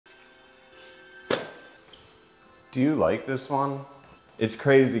Do you like this one? It's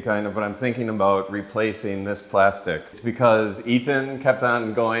crazy kind of, but I'm thinking about replacing this plastic. It's because Ethan kept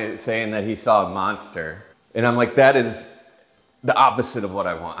on saying that he saw a monster. And I'm like, that is the opposite of what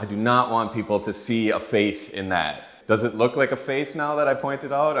I want. I do not want people to see a face in that. Does it look like a face now that I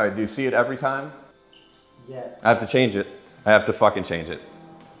pointed out? Or do you see it every time? Yeah. I have to change it. I have to fucking change it.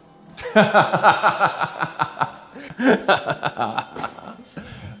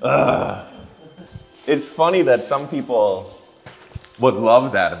 It's funny that some people would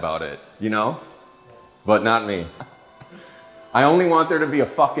love that about it, you know? But not me. I only want there to be a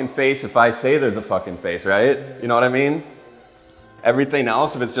fucking face if I say there's a fucking face, right? You know what I mean? Everything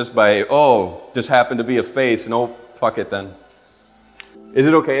else, if it's just by, oh, just happened to be a face, no, fuck it then. Is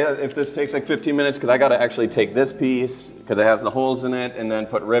it okay if this takes like 15 minutes? Because I got to actually take this piece, because it has the holes in it, and then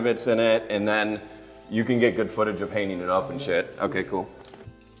put rivets in it, and then you can get good footage of hanging it up and shit. Okay, cool.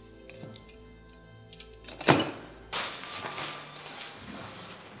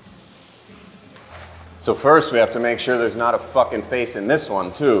 So first we have to make sure there's not a fucking face in this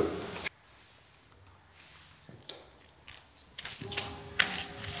one too.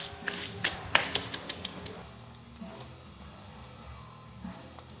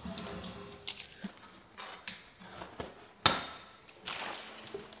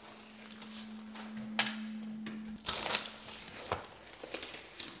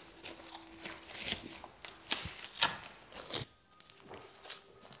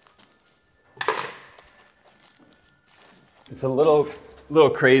 It's a little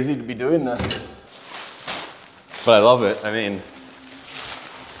crazy to be doing this, but I love it. I mean,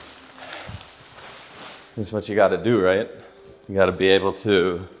 this is what you got to do, right? You got to be able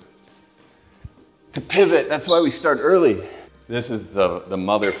to pivot. That's why we start early. This is the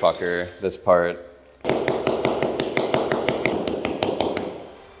motherfucker, this part.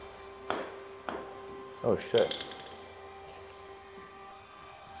 Oh shit.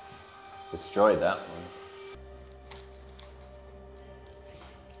 Destroyed that one.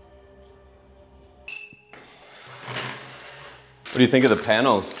 What do you think of the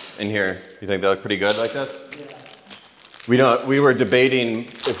panels in here? You think they look pretty good like this? Yeah. We were debating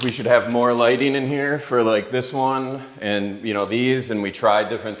if we should have more lighting in here for like this one and you know these, and we tried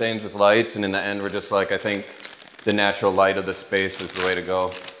different things with lights, and in the end we're just like, I think the natural light of the space is the way to go.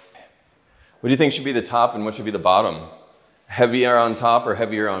 What do you think should be the top and what should be the bottom? Heavier on top or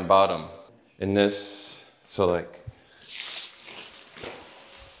heavier on bottom? In this, so like,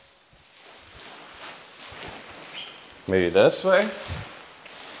 maybe this way?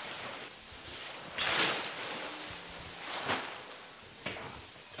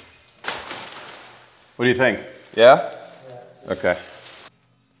 What do you think? Yeah? Yeah. Okay.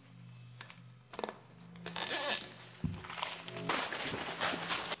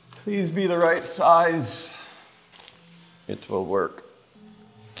 Please be the right size. It will work.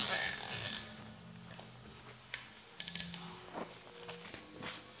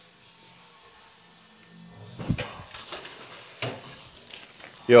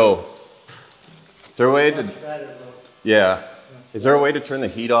 Yo, is there a way to, yeah. Is there a way to turn the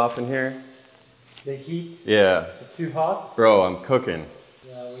heat off in here? The heat? Yeah. It's too hot? Bro, I'm cooking.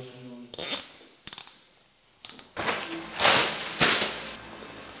 Yeah, we can.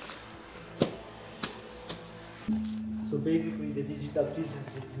 So basically the digital piece is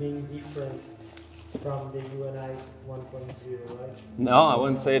the main difference from the U&I 1.0, right? No, I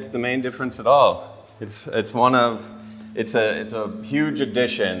wouldn't say it's the main difference at all. It's a huge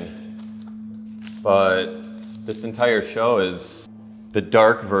addition, but this entire show is the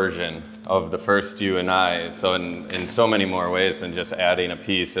dark version of the first U&I. So in so many more ways than just adding a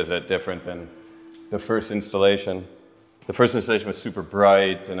piece is it different than the first installation. The first installation was super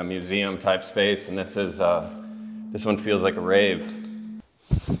bright in a museum type space, and this one feels like a rave.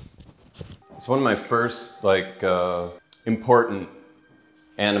 It's one of my first important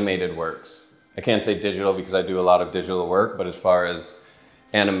animated works. I can't say digital because I do a lot of digital work, but as far as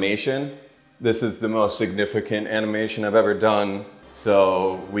animation, this is the most significant animation I've ever done.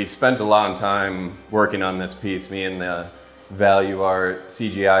 So we spent a long time working on this piece, me and the Valuart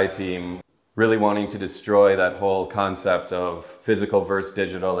CGI team, really wanting to destroy that whole concept of physical versus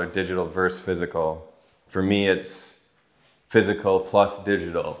digital or digital versus physical. For me, it's physical plus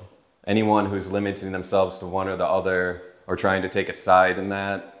digital. Anyone who's limiting themselves to one or the other or trying to take a side in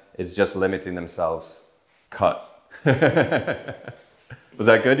that is just limiting themselves. Cut. Was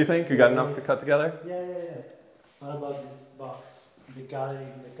that good, you think? You got enough to cut together? Yeah. What about this box? The gallery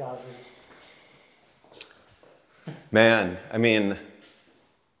in the gallery. Man, I mean,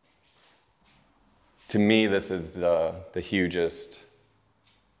 to me, this is the hugest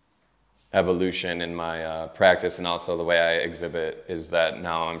evolution in my practice and also the way I exhibit is that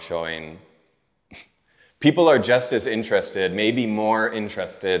now I'm showing people are just as interested, maybe more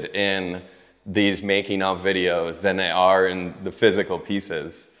interested in these making of videos than they are in the physical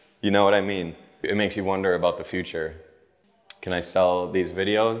pieces. You know what I mean? It makes you wonder about the future. Can I sell these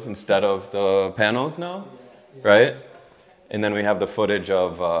videos instead of the panels now? Right? And then we have the footage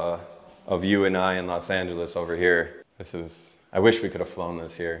of U&I in Los Angeles over here. This is, I wish we could have flown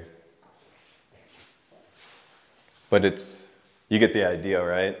this here. But it's, you get the idea,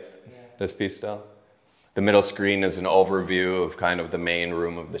 right? This piece still. The middle screen is an overview of kind of the main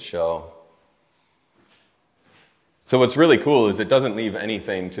room of the show. So what's really cool is it doesn't leave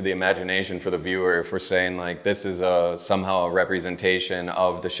anything to the imagination for the viewer if we're saying like this is somehow a representation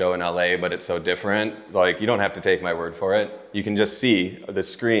of the show in LA, but it's so different. Like you don't have to take my word for it. You can just see the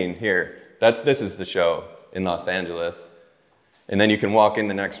screen here. This is the show in Los Angeles. And then you can walk in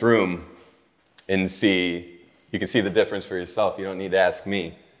the next room and see, you can see the difference for yourself. You don't need to ask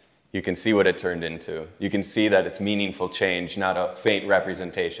me. You can see what it turned into. You can see that it's meaningful change, not a faint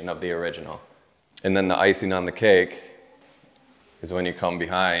representation of the original. And then the icing on the cake is when you come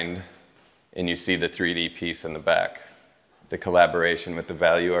behind and you see the 3D piece in the back. The collaboration with the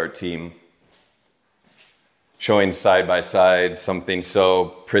Valuart team. Showing side by side something so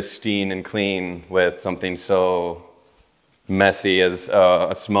pristine and clean with something so messy as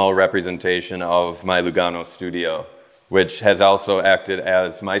a small representation of my Lugano studio, which has also acted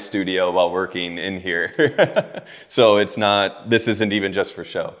as my studio while working in here. So it's not, this isn't even just for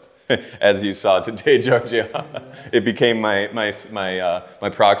show. As you saw today, Giorgio, it became my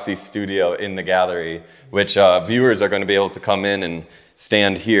proxy studio in the gallery, which viewers are going to be able to come in and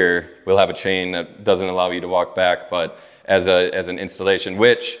stand here. We'll have a chain that doesn't allow you to walk back, but as an installation,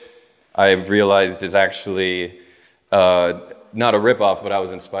 which I've realized is actually not a ripoff, but I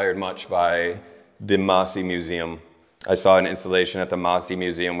was inspired much by the Massey Museum. I saw an installation at the Massey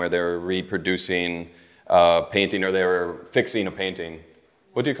Museum where they were reproducing painting, or they were fixing a painting.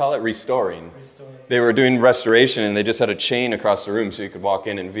 What do you call it? Restoring. Restoring. They were doing restoration and they just had a chain across the room so you could walk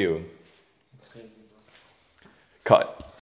in and view. That's crazy, bro. Cut.